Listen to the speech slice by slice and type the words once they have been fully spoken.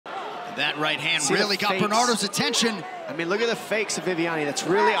That right hand really got Bernardo's attention. I mean, look at the fakes of Viviani. That's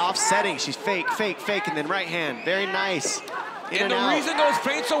really offsetting. She's fake, fake, fake, and then right hand. Very nice. And the reason those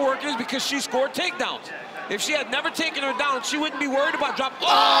feints are working is because she scored takedowns. If she had never taken her down, she wouldn't be worried about dropping.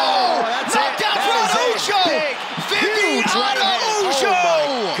 Oh, that's knockdown for Araújo! Vivi Araújo!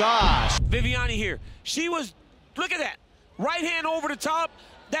 Oh my gosh. Viviani here. She was, look at that. Right hand over the top.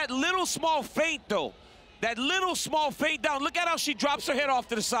 That little small feint, though. That little small feint down. Look at how she drops her head off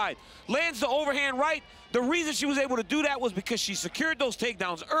to the side. Lands the overhand right. The reason she was able to do that was because she secured those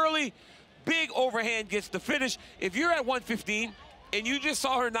takedowns early. Big overhand gets the finish. If you're at 115 and you just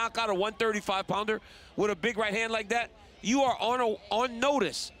saw her knock out a 135-pounder with a big right hand like that, you are on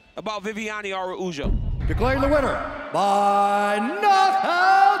notice about Viviani Araújo. Declaring the winner by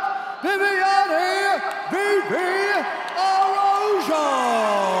knockout, Vivi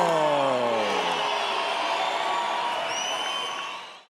Araújo.